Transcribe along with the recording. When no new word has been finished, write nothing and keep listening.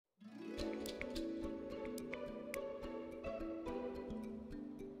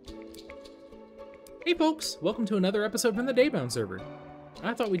Hey folks, welcome to another episode from the Daybound server.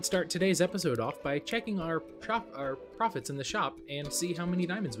 I thought we'd start today's episode off by checking our profits in the shop and see how many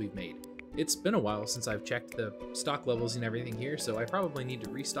diamonds we've made. It's been a while since I've checked the stock levels and everything here, so I probably need to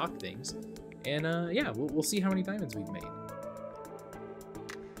restock things. And yeah, we'll see how many diamonds we've made.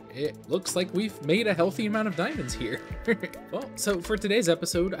 It looks like we've made a healthy amount of diamonds here. Well, so for today's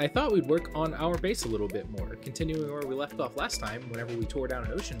episode, I thought we'd work on our base a little bit more, continuing where we left off last time whenever we tore down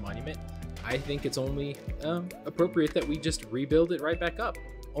an ocean monument. I think it's only appropriate that we just rebuild it right back up.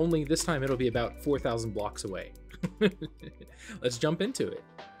 Only this time it'll be about 4,000 blocks away. Let's jump into it.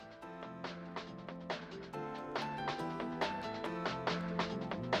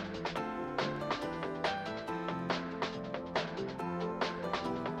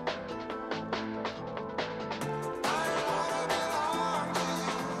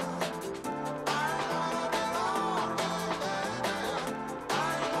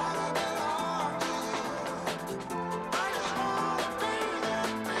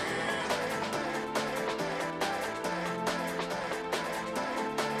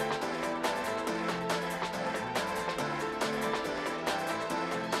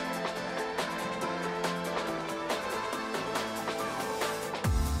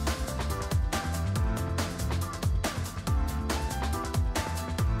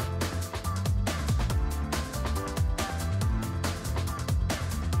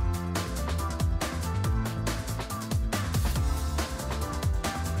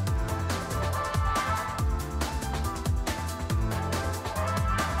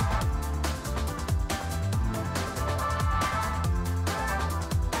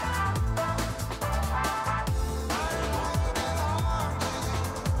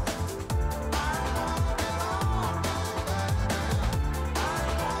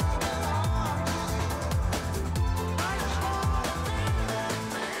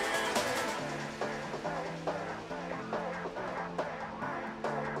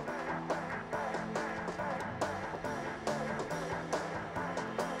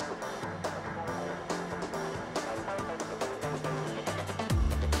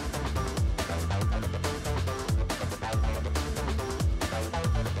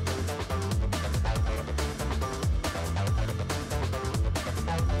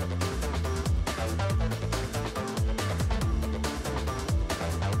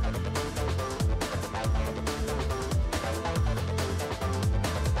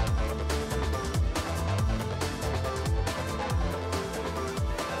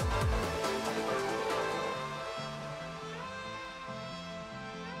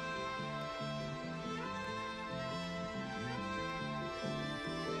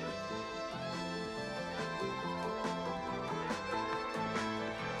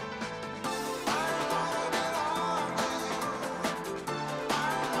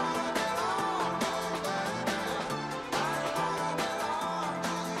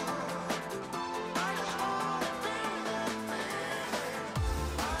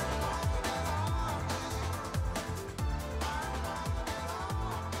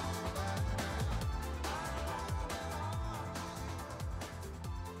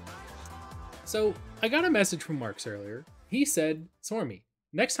 So, I got a message from Marks earlier. He said, Swarmy,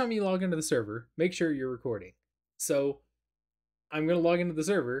 next time you log into the server, make sure you're recording. So, I'm going to log into the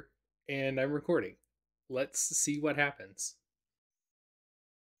server, and I'm recording. Let's see what happens.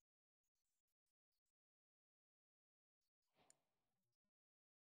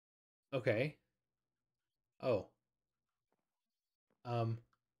 Okay. Oh.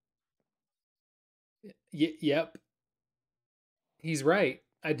 Yep. He's right.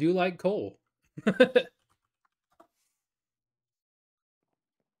 I do like coal.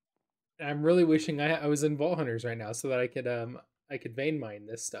 I'm really wishing I was in Vault Hunters right now so that I could vein mine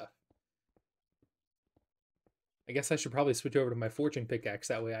this stuff. I guess I should probably switch over to my fortune pickaxe,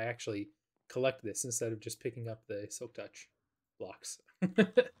 that way I actually collect this instead of just picking up the silk touch blocks.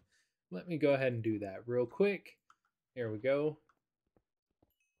 Let me go ahead and do that real quick. Here we go.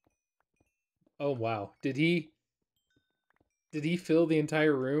 Oh wow. Did he fill the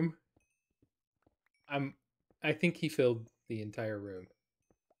entire room? I think he filled the entire room.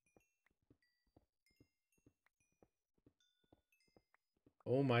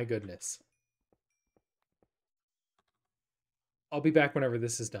 Oh my goodness. I'll be back whenever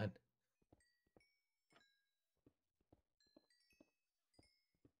this is done.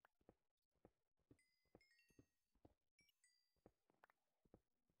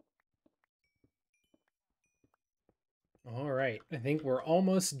 All right, I think we're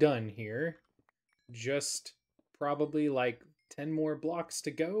almost done here. Just probably like 10 more blocks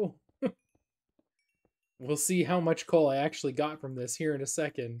to go. We'll see how much coal I actually got from this here in a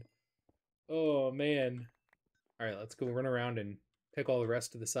second. Oh, man. All right, let's go run around and pick all the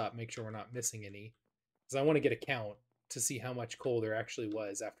rest of this up. Make sure we're not missing any. Because I want to get a count to see how much coal there actually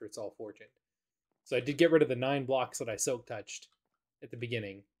was after it's all fortuned. So I did get rid of the 9 blocks that I silk touched at the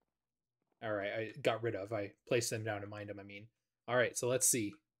beginning. All right, I got rid of. I placed them down to mine them, I mean. All right, so let's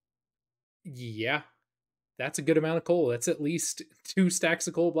see. Yeah, that's a good amount of coal. That's at least 2 stacks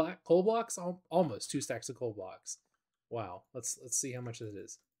of coal blocks, almost 2 stacks of coal blocks. Wow, let's see how much it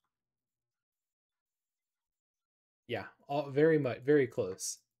is. Yeah, very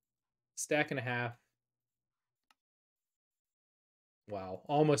close. Stack and a half. Wow,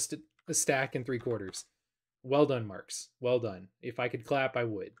 almost a stack and 3/4. Well done, Marks. Well done. If I could clap, I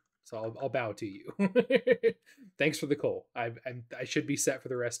would. So I'll bow to you. Thanks for the coal. I should be set for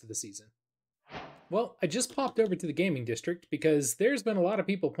the rest of the season. Well, I just popped over to the gaming district because there's been a lot of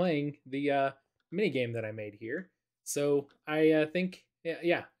people playing the mini game that I made here. So I think,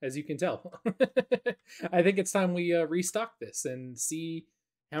 yeah, as you can tell, I think it's time we restock this and see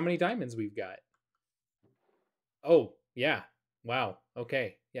how many diamonds we've got. Oh, yeah. Wow.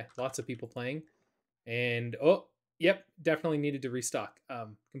 Okay. Yeah, lots of people playing. And oh, yep, definitely needed to restock.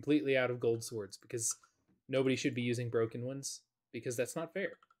 Completely out of gold swords because nobody should be using broken ones because that's not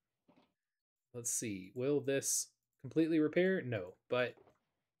fair. Let's see. Will this completely repair? No, but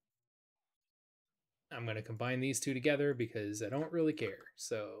I'm going to combine these two together because I don't really care.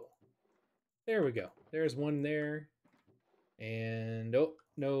 So there we go. There's one there. And oh,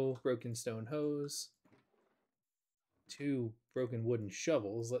 no broken stone hose. 2 broken wooden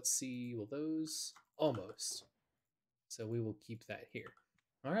shovels. Let's see, will those? Almost. So we will keep that here.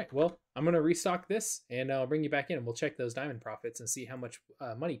 All right, well, I'm going to restock this, and I'll bring you back in, and we'll check those diamond profits and see how much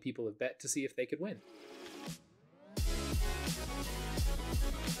money people have bet to see if they could win.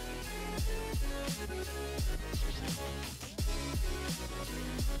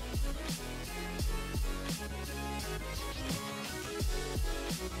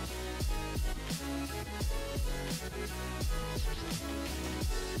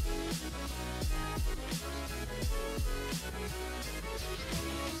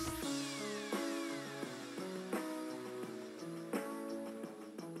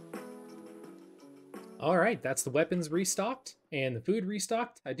 All right, that's the weapons restocked and the food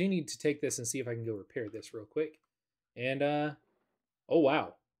restocked. I do need to take this and see if I can go repair this real quick. And oh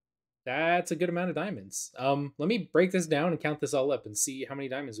wow, that's a good amount of diamonds. Let me break this down and count this all up and see how many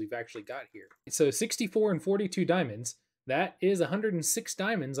diamonds we've actually got here. So 64 and 42 diamonds. That is 106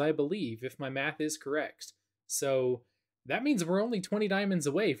 diamonds, I believe, if my math is correct. So that means we're only 20 diamonds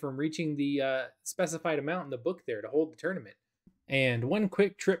away from reaching the specified amount in the book there to hold the tournament. And one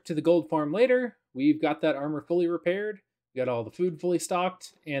quick trip to the gold farm later, we've got that armor fully repaired, we got all the food fully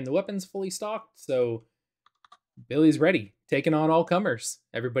stocked, and the weapons fully stocked, so Billy's ready, taking on all comers.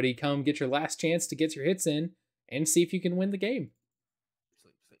 Everybody come get your last chance to get your hits in, and see if you can win the game.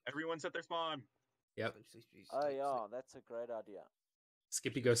 Everyone set their spawn. Yep. Oh yeah, that's a great idea.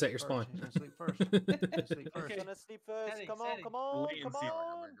 Skippy, go set your spawn. He's gonna sleep first. Sleep first. He's gonna sleep first. Setting, Come setting. on, come on, Wait and come see.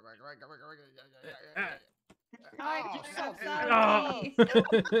 on.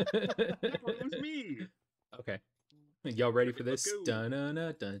 It was me. Okay. Y'all ready for this? Let's go. Dun, dun,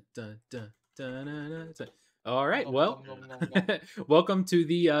 dun, dun, dun, dun, dun, dun, dun. All right, well, welcome to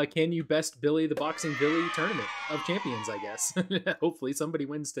the Can You Best Billy the Boxing Billy Tournament of Champions, I guess. Hopefully somebody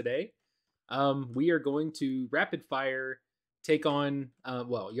wins today. We are going to rapid fire take on,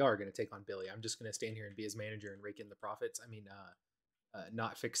 well, y'all are going to take on Billy. I'm just going to stand here and be his manager and rake in the profits. I mean,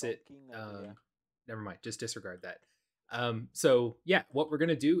 not fix it. Never mind, just disregard that. So yeah, what we're going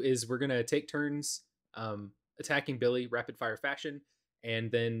to do is we're going to take turns attacking Billy rapid fire fashion.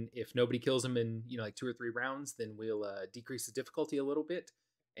 And then if nobody kills him in, like 2 or 3 rounds, then we'll decrease the difficulty a little bit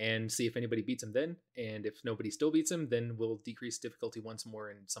and see if anybody beats him then. And if nobody still beats him, then we'll decrease difficulty once more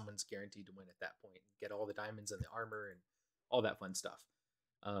and someone's guaranteed to win at that point. Get all the diamonds and the armor and all that fun stuff.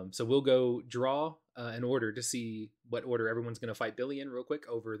 So we'll go draw an order to see what order everyone's going to fight Billy in real quick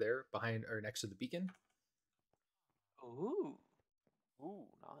over there behind or next to the beacon. Ooh. Ooh,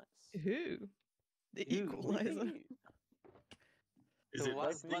 nice. Ooh. The equalizer. Is it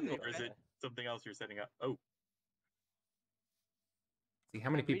lightning or is it something else you're setting up? Oh. See, how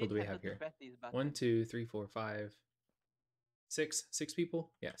many people do we have here? 1, 2, 3, 4, 5, 6. 6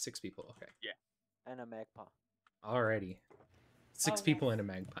 people? Yeah, 6 people. Okay. Yeah. And a magpie. Alrighty. 6 people and a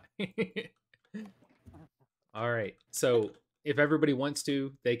magpie. All right. So if everybody wants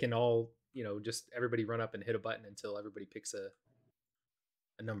to, they can all, just everybody run up and hit a button until everybody picks a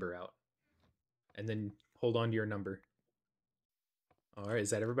number out. And then hold on to your number. All right. Is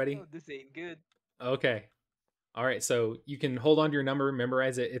that everybody? Oh, this ain't good. Okay. All right, so you can hold on to your number,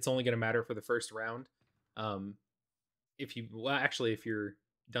 memorize it. It's only going to matter for the first round. If you're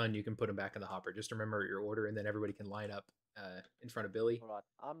done, you can put them back in the hopper. Just remember your order, and then everybody can line up in front of Billy. Alright,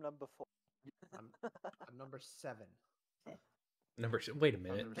 I'm number 4. I'm number 7. Wait a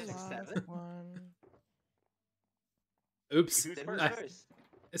minute. number Last 7? one. Oops. Who's Then first? who's first?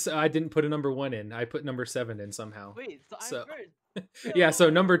 So I didn't put a number 1 in. I put number 7 in somehow. Wait, so I'm So- first. Yeah, so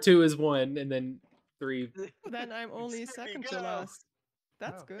number 2 is 1, and then 3. Then I'm only Skippy, second go. to last.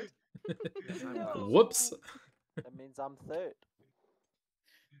 That's Oh. good. I'm, No. Whoops. That means I'm 3rd.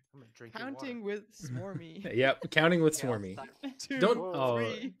 I'm gonna drink your water. Counting with Swarmy. Yep, counting with Yeah, Swarmy. start- Two, Don't Whoa.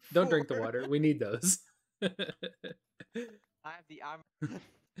 three, don't drink the four. water. We need those. I have the armor.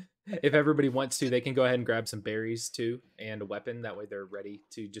 If everybody wants to, they can go ahead and grab some berries too and a weapon. That way they're ready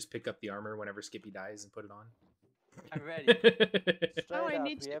to just pick up the armor whenever Skippy dies and put it on. I'm ready. Straight I up,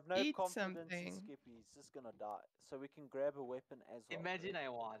 need we to have no eat confidence something. in Skippy. He's just gonna die. So we can grab a weapon as well. Imagine I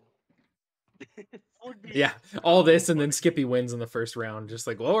won. Yeah, all this and then Skippy wins in the first round. Just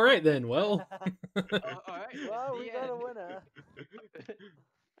like, well, all right then. Well, Oh, alright. Well, we the got a end. winner.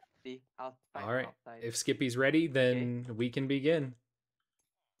 See, I'll fight all right. outside. If Skippy's ready, then we can begin.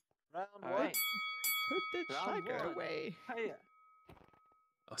 Round one. Alright. Put the Round sugar one. away. Hiya.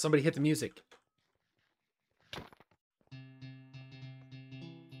 Oh, somebody hit the music.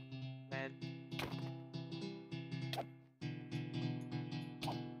 Man.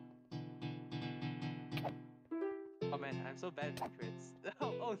 Oh man, I'm so bad at crits.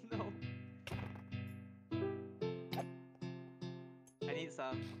 Oh no. I need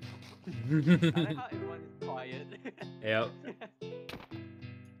some. I like how everyone is quiet. Yep.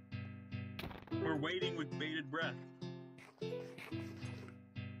 We're waiting with bated breath.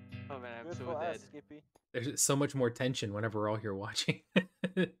 Oh man, I'm Good so for dead. us, Skippy. There's so much more tension whenever we're all here watching.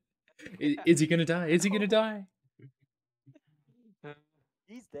 Is he gonna die? Is he gonna die?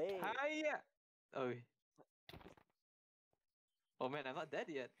 He's dead. Hiya. Oh. Oh man, I'm not dead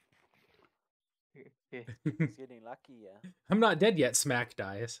yet. Okay. He's getting lucky, yeah. I'm not dead yet. Smack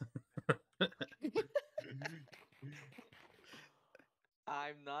dies.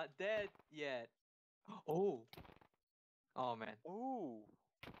 I'm not dead yet. Oh. Oh man. Ooh.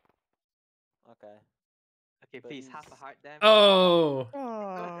 Okay. Okay, But please, half a he's- heart damage. Oh.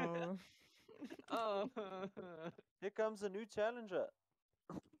 Oh. Oh. Here comes a new challenger.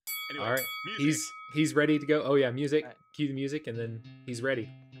 Anyway, All right. music. He's ready to go. Oh yeah, music. Alright. Cue the music, and then he's ready.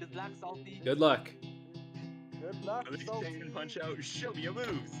 Good luck, Salty. Good luck. Good luck, At least Salty. take and punch out. Show me your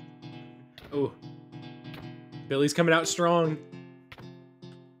moves. Oh. Billy's coming out strong.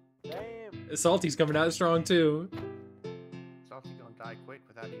 Damn. Salty's coming out strong too. Salty gonna die quick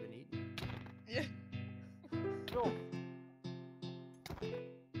without even eating. Yeah. Yo.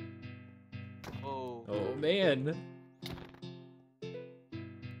 Oh. Oh man.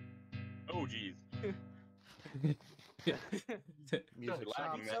 Oh jeez. Music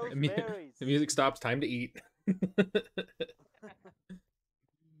lagging stops. there. Those mu- berries. The music stops. Time to eat.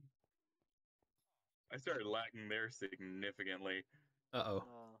 I started lacking there significantly. Uh-oh.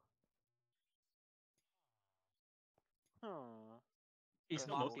 Huh. He's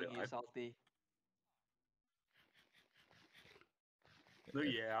That's mostly mocking you, I- Salty. Oh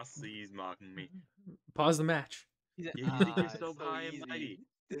yeah, I see he's mocking me. Pause the match. He's like, Yeah, you think you're "Ah, so it's high and easy." mighty.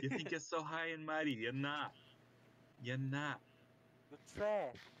 You think you're so high and mighty. You're not. You're not. You're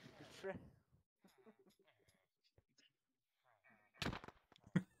trash. You're trash.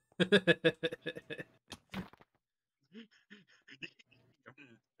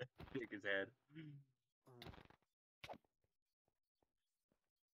 Shake his head.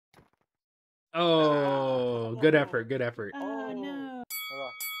 Oh, good effort. Good effort. Oh no.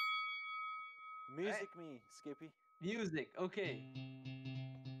 Alright. Music me, Skippy. Music, okay.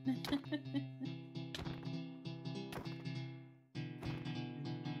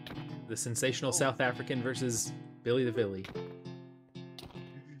 The sensational South African versus Billy the Philly.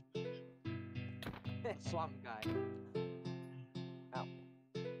 Swamp guy. Ow.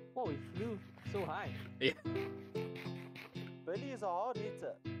 Oh, he flew so high. Yeah. Billy is a hard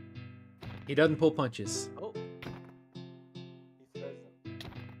hitter. He doesn't pull punches. Oh, He throws them.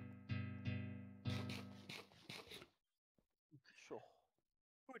 Sure.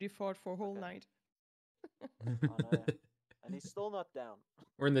 He fought for a whole night. I know. And he's still not down.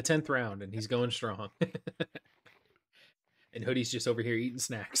 We're in the 10th round and he's going strong. And Hoodie's just over here eating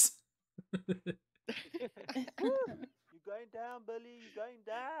snacks. You're going down, Billy. You're going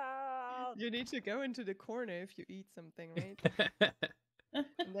down. You need to go into the corner if you eat something, right?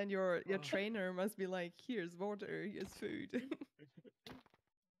 And then your trainer must be like, here's water, here's food.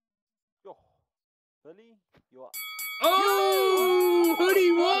 Yo. Billy, you are. Oh,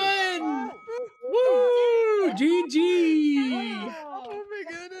 Hoodie won! Woo! GG! Oh my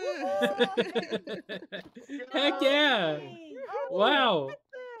goodness! Heck yeah! Yay. Wow!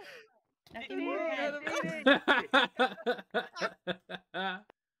 Nothing more Got red. him.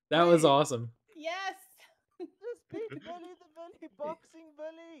 That was awesome. Yes. Just beat Billy the Billy, boxing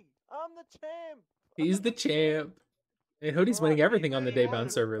Billy. I'm the champ. He's the champ. And Hoodie's Alright, winning everything on the hey, Daybound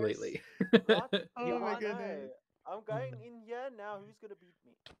guys, server let's- lately. Right? Oh Yeah, my I know. goodness. I'm going in here now. Who's gonna beat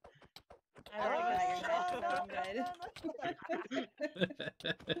me? I already got your head, so I'm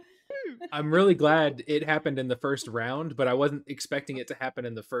good. I'm really glad it happened in the first round, but I wasn't expecting it to happen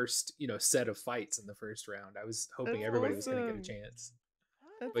in the first, set of fights in the first round. I was hoping That's everybody was going to get a awesome. chance.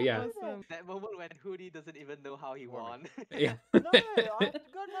 That's But yeah. awesome. That moment when Hoodie doesn't even know how he won. Yeah. No, I've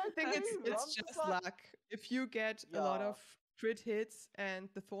got no I think it's clue. I'm just like- luck. If you get a lot Yeah. of crit hits and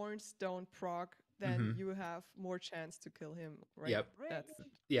the thorns don't proc, then you have more chance to kill him. Right? Yep. That's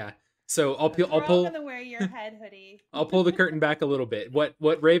Yeah. So I'll We're all pull gonna wear your head hoodie. I'll pull the curtain back a little bit. What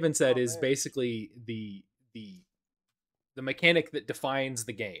Raven said Oh, is man. basically the mechanic that defines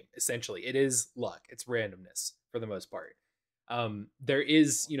the game. Essentially, it is luck. It's randomness for the most part. There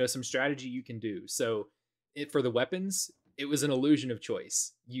is some strategy you can do. So for the weapons, it was an illusion of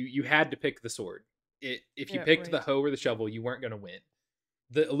choice. You had to pick the sword. If you Yeah, picked the right. hoe or the shovel, you weren't going to win.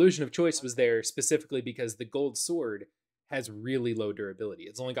 The illusion of choice was there specifically because the gold sword has really low durability.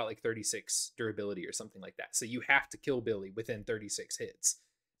 It's only got like 36 durability or something like that. So you have to kill Billy within 36 hits.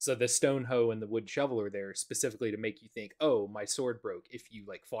 So the stone hoe and the wood shovel are there specifically to make you think, oh, my sword broke if you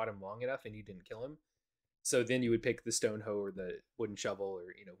like fought him long enough and you didn't kill him. So then you would pick the stone hoe or the wooden shovel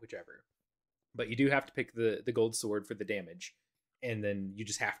or, whichever. But you do have to pick the gold sword for the damage. And then you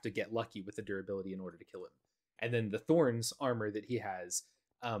just have to get lucky with the durability in order to kill him. And then the thorns armor that he has,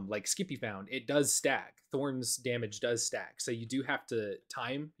 like Skippy found, it does stack. Thorns damage does stack. So you do have to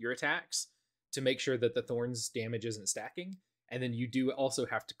time your attacks to make sure that the thorns damage isn't stacking. And then you do also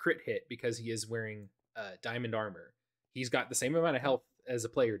have to crit hit because he is wearing diamond armor. He's got the same amount of health as a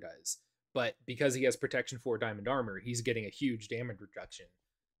player does. But because he has protection 4 diamond armor, he's getting a huge damage reduction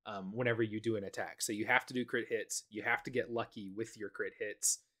whenever you do an attack. So you have to do crit hits. You have to get lucky with your crit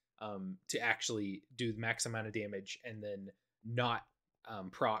hits to actually do the max amount of damage and then not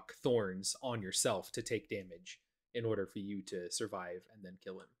proc thorns on yourself to take damage in order for you to survive and then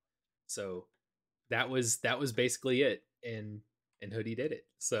kill him. So that was basically it, and Hoodie did it.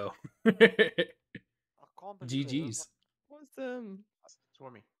 So I can't believe it. GG's. awesome.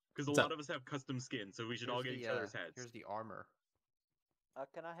 Swarmy. Because a What's lot up? of us have custom skins, so we should all Here's get the, each other's heads. Here's the armor.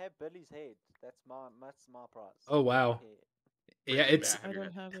 Can I have Billy's head? That's my prize. Oh wow. Yeah. Yeah, Bring it it's back. I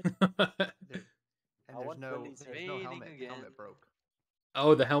don't have it. There, and I there's want no, Billy's there's head. no Raining helmet. again. Helmet broke.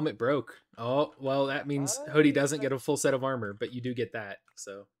 oh, the helmet broke. Oh, well, that means Oh, Hoodie doesn't but- get a full set of armor, but you do get that.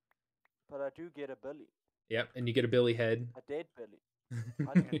 So But I do get a Billy, yep, and you get a Billy head. a dead Billy.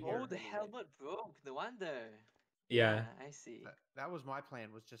 I didn't get Oh, a the Billy head. helmet broke. No wonder. Yeah. I see. That was my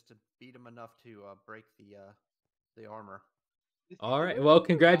plan, was just to beat him enough to break the armor. All right. Well,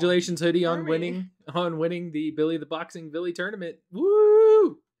 congratulations, Hoodie, on Army. winning the Billy the Boxing Billy tournament.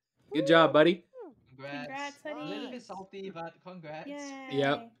 Woo! Good job, buddy. Congrats, A little Hoodie. bit salty, but congrats. Yay.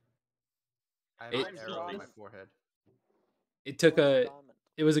 Yep. I have It- an arrow on my Nice. forehead. It took Where's the a diamond?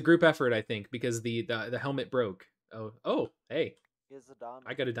 it was a group effort, I think, because the helmet broke. Oh, hey, Here's the diamond.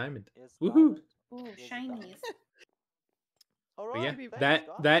 I got a diamond. Here's the Woohoo! diamond. Ooh, Here's the shinies. diamond. But Alright, yeah, thanks,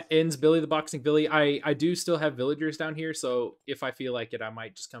 that guys. ends Billy the Boxing Billy. I do still have villagers down here, so if I feel like it, I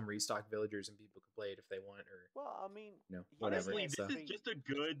might just come restock villagers and people can play it if they want, or Well, I mean, whatever. Honestly, So this is just a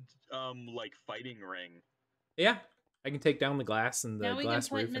good like fighting ring. yeah, I can take down the glass and the Now we can glass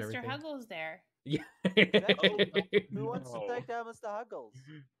put roof and Mr. everything. Huggles there. Yeah. who wants to No. take down Mr. Huggles?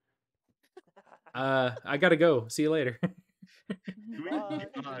 I gotta go. See you later. Do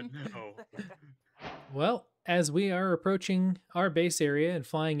we? Bye. No. Well, as we are approaching our base area and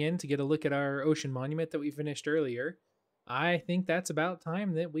flying in to get a look at our ocean monument that we finished earlier, I think that's about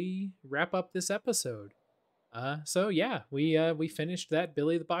time that we wrap up this episode. So yeah, we finished that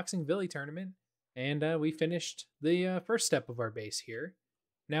Billy the Boxing Billy tournament, and we finished the first step of our base here.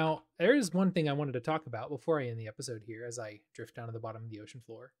 Now, there is one thing I wanted to talk about before I end the episode here, as I drift down to the bottom of the ocean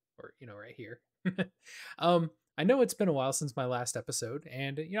floor, or right here. I know it's been a while since my last episode,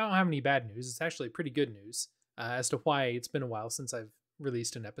 and I don't have any bad news. It's actually pretty good news as to why it's been a while since I've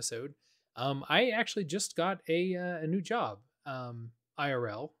released an episode. I actually just got a new job,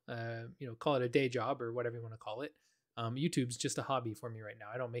 IRL. Call it a day job or whatever you want to call it. YouTube's just a hobby for me right now.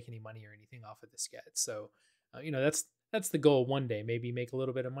 I don't make any money or anything off of this yet, so that's the goal one day. Maybe make a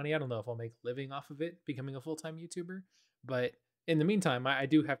little bit of money. I don't know if I'll make a living off of it, becoming a full-time YouTuber. But in the meantime, I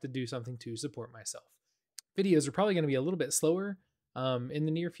do have to do something to support myself. Videos are probably going to be a little bit slower in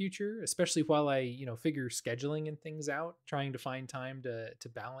the near future, especially while I, figure scheduling and things out, trying to find time to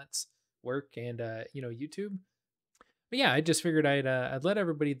balance work and, YouTube. But yeah, I just figured I'd let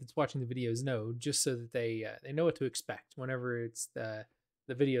everybody that's watching the videos know, just so that they know what to expect whenever it's the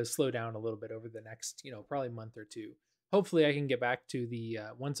videos slow down a little bit over the next, probably month or two. Hopefully I can get back to the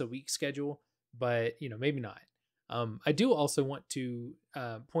once a week schedule, but maybe not. I do also want to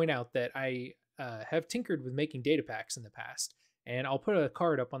point out that I have tinkered with making data packs in the past, and I'll put a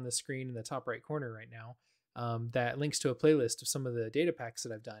card up on the screen in the top right corner right now that links to a playlist of some of the data packs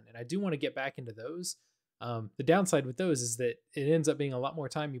that I've done, and I do want to get back into those. The downside with those is that it ends up being a lot more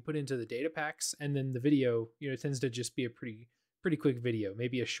time you put into the data packs, and then the video, tends to just be a pretty quick video,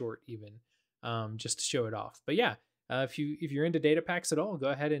 maybe a short even, just to show it off. But yeah, if you're into data packs at all, go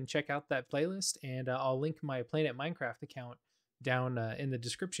ahead and check out that playlist, and I'll link my Planet Minecraft account down in the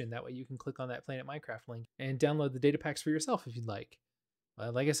description. That way you can click on that Planet Minecraft link and download the data packs for yourself if you'd like.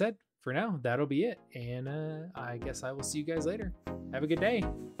 Like I said, for now, that'll be it, and I guess I will see you guys later. Have a good day.